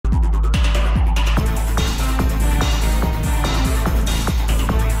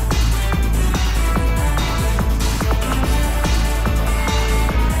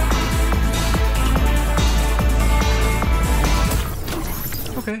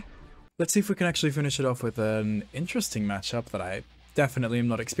Let's see if we can actually finish it off with an interesting matchup that I definitely am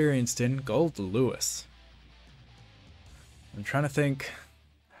not experienced in. Gold Lewis. I'm trying to think,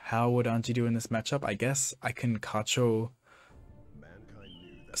 how would Anji do in this matchup? I guess I can Kacho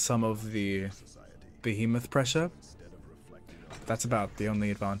some of the behemoth pressure. That's about the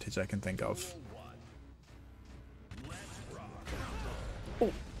only advantage I can think of.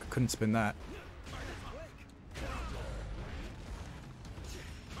 Oh, I couldn't spin that.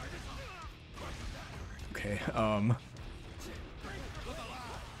 Okay,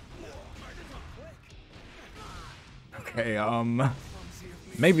 Okay,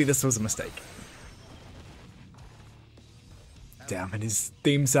 maybe this was a mistake. Damn, and his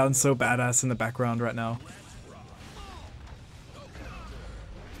theme sounds so badass in the background right now.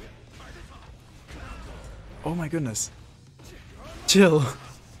 Oh my goodness. Chill.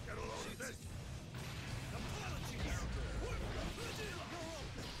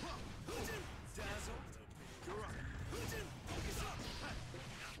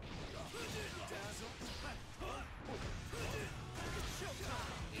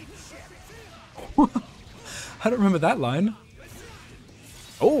 I don't remember that line.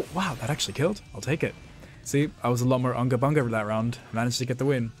 Oh, wow, that actually killed. I'll take it. See, I was a lot more unga bunga that round. Managed to get the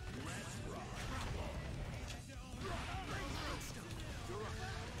win.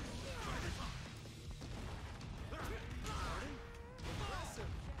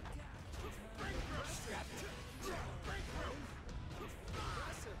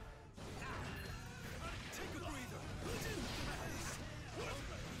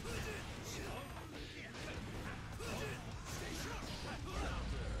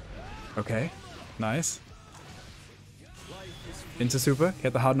 Okay, nice. Into super,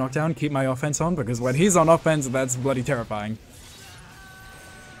 get the hard knockdown, keep my offense on, because when he's on offense, that's bloody terrifying.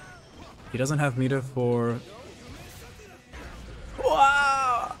 He doesn't have meter for...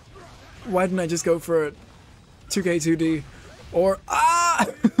 Wow! Why didn't I just go for it? 2k 2D, or... Ah!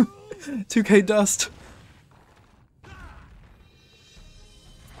 2k dust!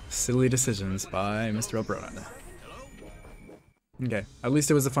 Silly decisions by Mr. Alberonen. Okay, at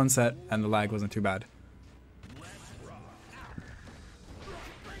least it was a fun set, and the lag wasn't too bad.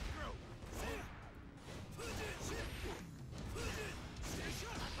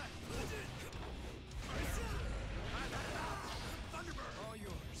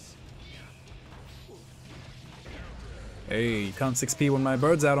 Hey, you can't 6p when my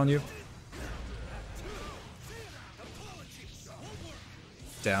bird's out on you.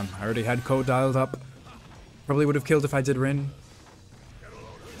 Damn, I already had code dialed up. Probably would have killed if I did Rin.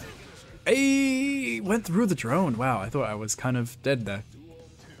 Hey, went through the drone. Wow, I thought I was kind of dead there.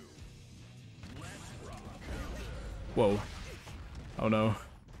 Whoa. Oh no.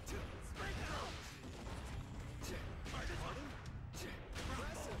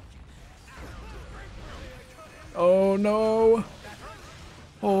 Oh no.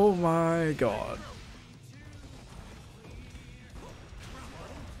 Oh my god.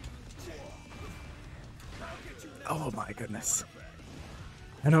 Oh my goodness.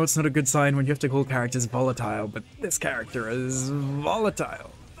 I know it's not a good sign when you have to call characters volatile, but this character is volatile.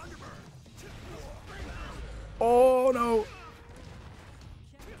 Oh no!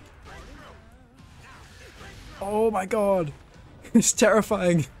 Oh my god! It's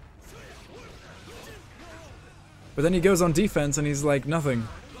terrifying! But then he goes on defense and he's like nothing.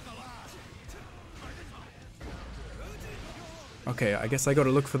 Okay, I guess I gotta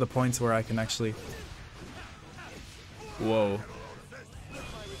look for the points where I can actually... Whoa.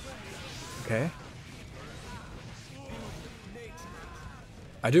 Okay.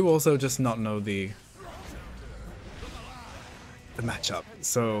 I do also just not know the matchup,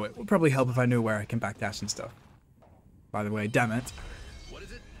 so it would probably help if I knew where I can backdash and stuff. By the way, damn it.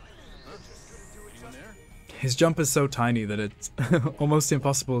 His jump is so tiny that it's almost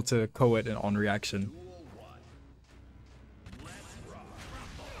impossible to co-it on reaction.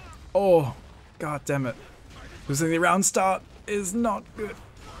 Oh, god damn it. Losing the round start is not good.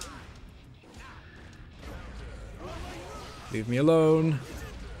 Leave me alone.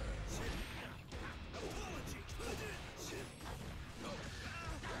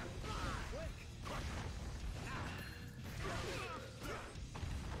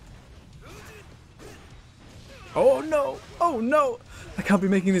 Oh no! Oh no! I can't be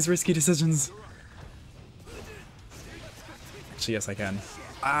making these risky decisions. Actually, yes I can.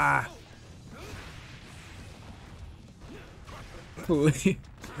 Ah! Please.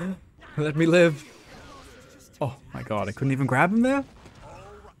 Let me live. Oh my god, I couldn't even grab him there?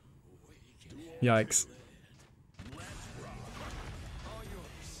 Yikes.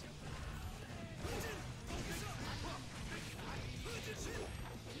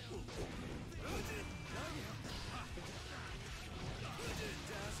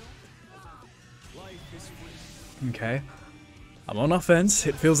 Okay. I'm on offense.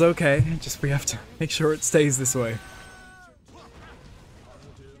 It feels okay. Just we have to make sure it stays this way.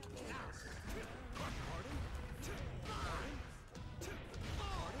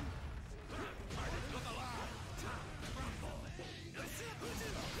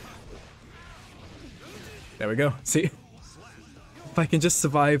 There we go. See? If I can just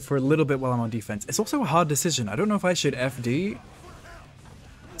survive for a little bit while I'm on defense. It's also a hard decision. I don't know if I should FD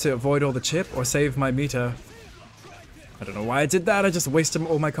to avoid all the chip or save my meter. I don't know why I did that. I just wasted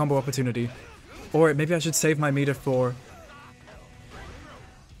all my combo opportunity. Or maybe I should save my meter for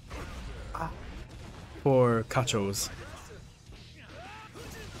Kachos.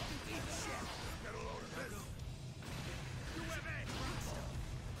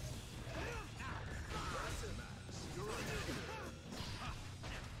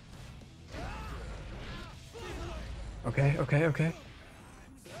 Okay, okay, okay.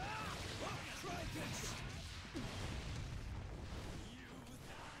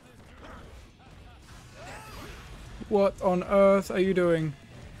 What on earth are you doing?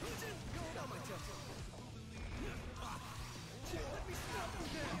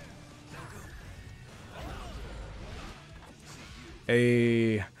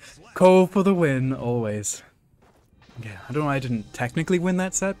 A Cole for the win, always. Yeah, I don't know, I didn't technically win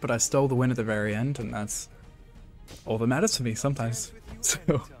that set, but I stole the win at the very end, and that's all that matters to me sometimes.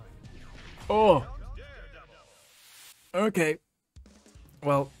 So, oh, okay.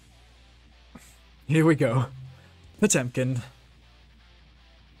 Well, here we go. Potemkin.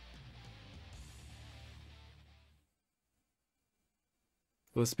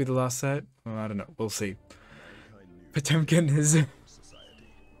 Will this be the last set? Well, I don't know. We'll see. Potemkin is...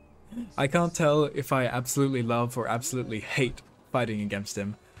 I can't tell if I absolutely love or absolutely hate fighting against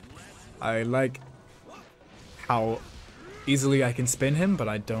him. I like how easily I can spin him, but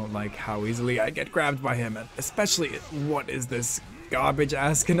I don't like how easily I get grabbed by him. And especially, what is this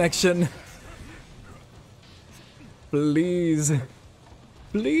garbage-ass connection? Please.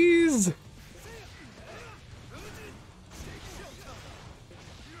 Please.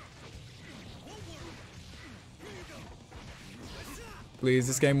 Please,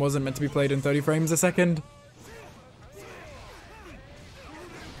 this game wasn't meant to be played in 30 frames a second.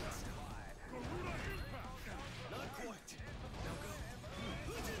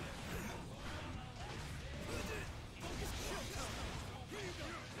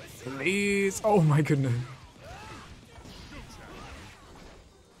 Please. Oh my goodness.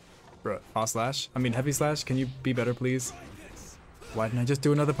 Bro, fast slash? I mean heavy slash? Can you be better, please? Why didn't I just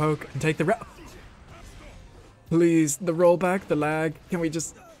do another poke and take the Please, the rollback, the lag. Can we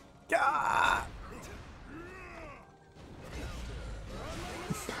just... Ah!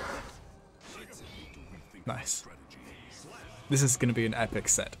 Nice. This is gonna be an epic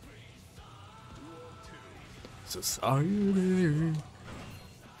set. Society.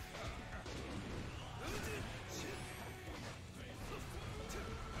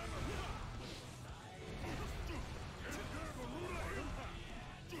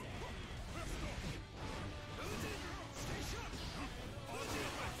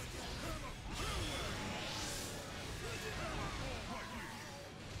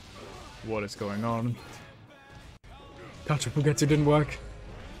 What is going on? Gotcha, Fugetsu didn't work.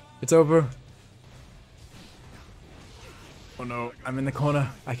 It's over. Oh no, I'm in the corner.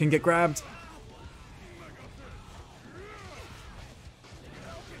 I can get grabbed.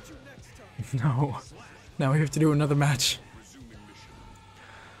 No. Now we have to do another match.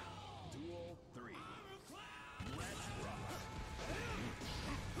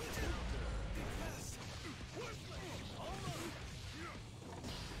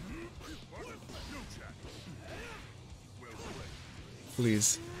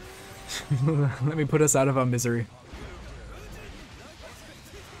 Please. Let me put us out of our misery.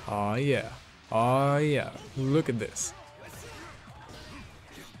 Aw, yeah. Aw, yeah. Look at this.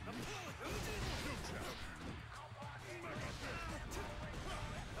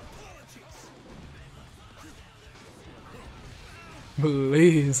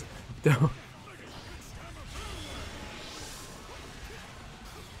 Please. Don't.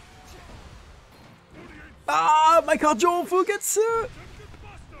 Ah, my god, Joel Fugetsu!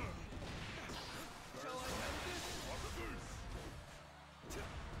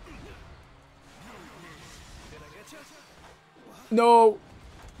 No,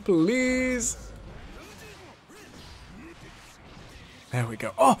 please. There we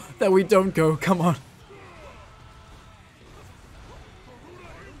go. Oh, there we don't go. Come on.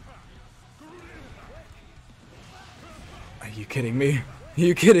 Are you kidding me? Are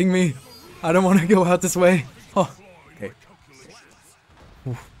you kidding me? I don't want to go out this way. Oh, okay.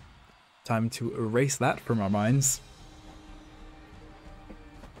 Oof. Time to erase that from our minds.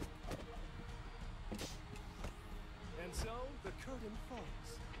 And so the curtain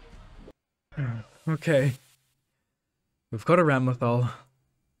falls. Okay. We've got a Ramlethal.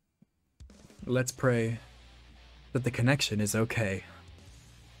 Let's pray that the connection is okay.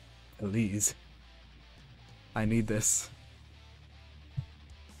 Please. I need this.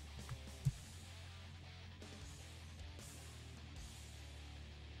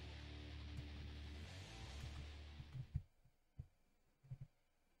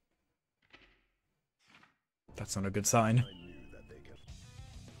 That's not a good sign.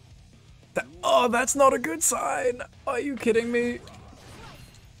 Oh, that's not a good sign! Are you kidding me?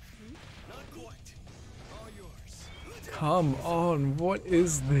 Come on, what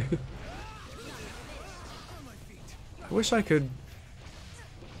is this? I wish I could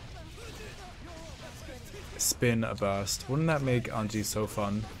spin a burst. Wouldn't that make Anji so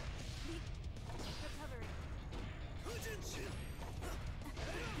fun?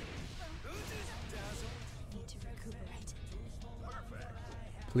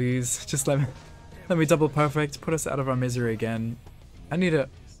 Please, just let me double perfect, put us out of our misery again. I need a...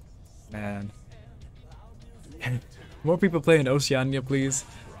 Man. More people play in Oceania, please.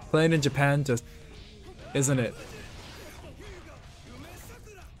 Playing in Japan just isn't it.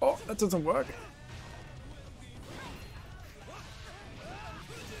 Oh, that doesn't work.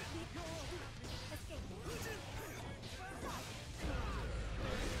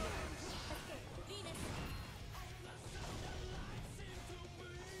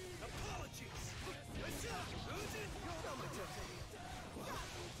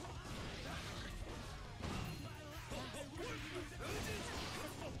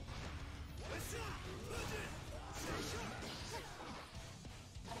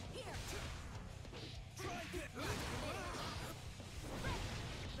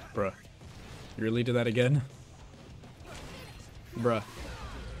 Bruh. You really did that again? Bruh.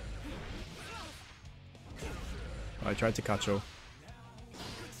 I tried to Kacho.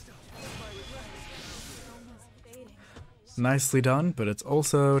 Nicely done, but it's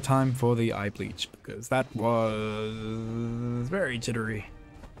also time for the eye bleach, because that was very jittery.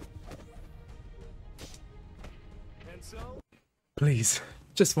 Please,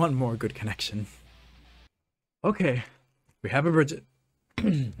 just one more good connection. Okay, we have a Bridget.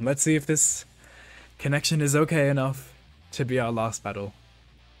 Let's see if this connection is okay enough to be our last battle.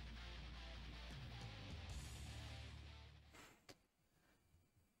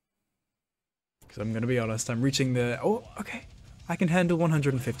 Because I'm gonna be honest, I'm reaching the... Oh, okay. I can handle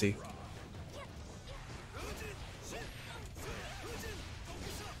 150.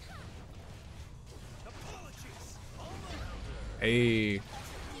 Hey.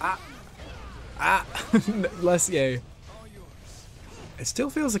 Ah. Ah. Less yay. It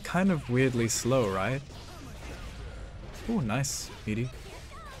still feels kind of weirdly slow, right? Oh, nice, meaty.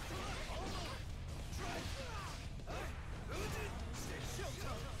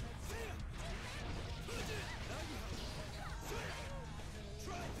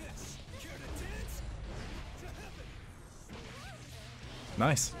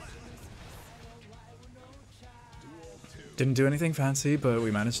 Nice. Didn't do anything fancy, but we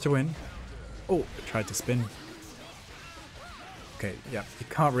managed to win. Oh, tried to spin. Okay, yeah, you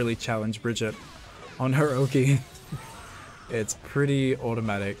can't really challenge Bridget on her Oki. It's pretty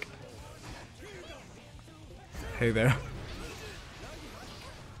automatic. Hey there.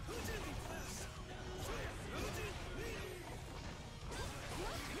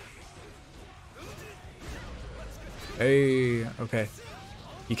 Hey, okay.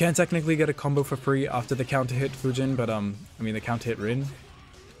 You can technically get a combo for free after the counter hit Fujin, but I mean the counter hit Rin.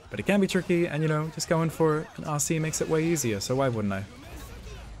 But it can be tricky, and you know, just going for an RC makes it way easier, so why wouldn't I?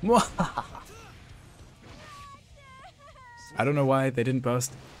 I don't know why they didn't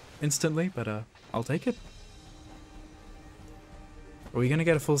burst instantly, but I'll take it. Are we gonna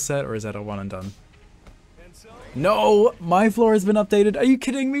get a full set, or is that a one and done? No! My floor has been updated, are you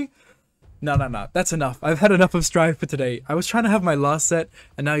kidding me? No, that's enough. I've had enough of Strive for today. I was trying to have my last set,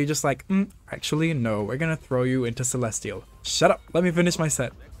 and now you're just like, actually, no, we're gonna throw you into Celestial. Shut up, let me finish my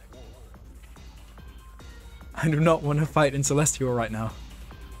set. I do not want to fight in Celestial right now.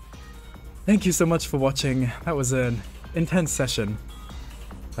 Thank you so much for watching. That was an intense session.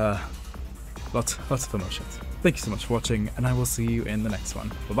 Lots of emotions. Thank you so much for watching, and I will see you in the next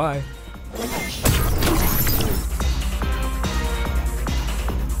one. Bye-bye.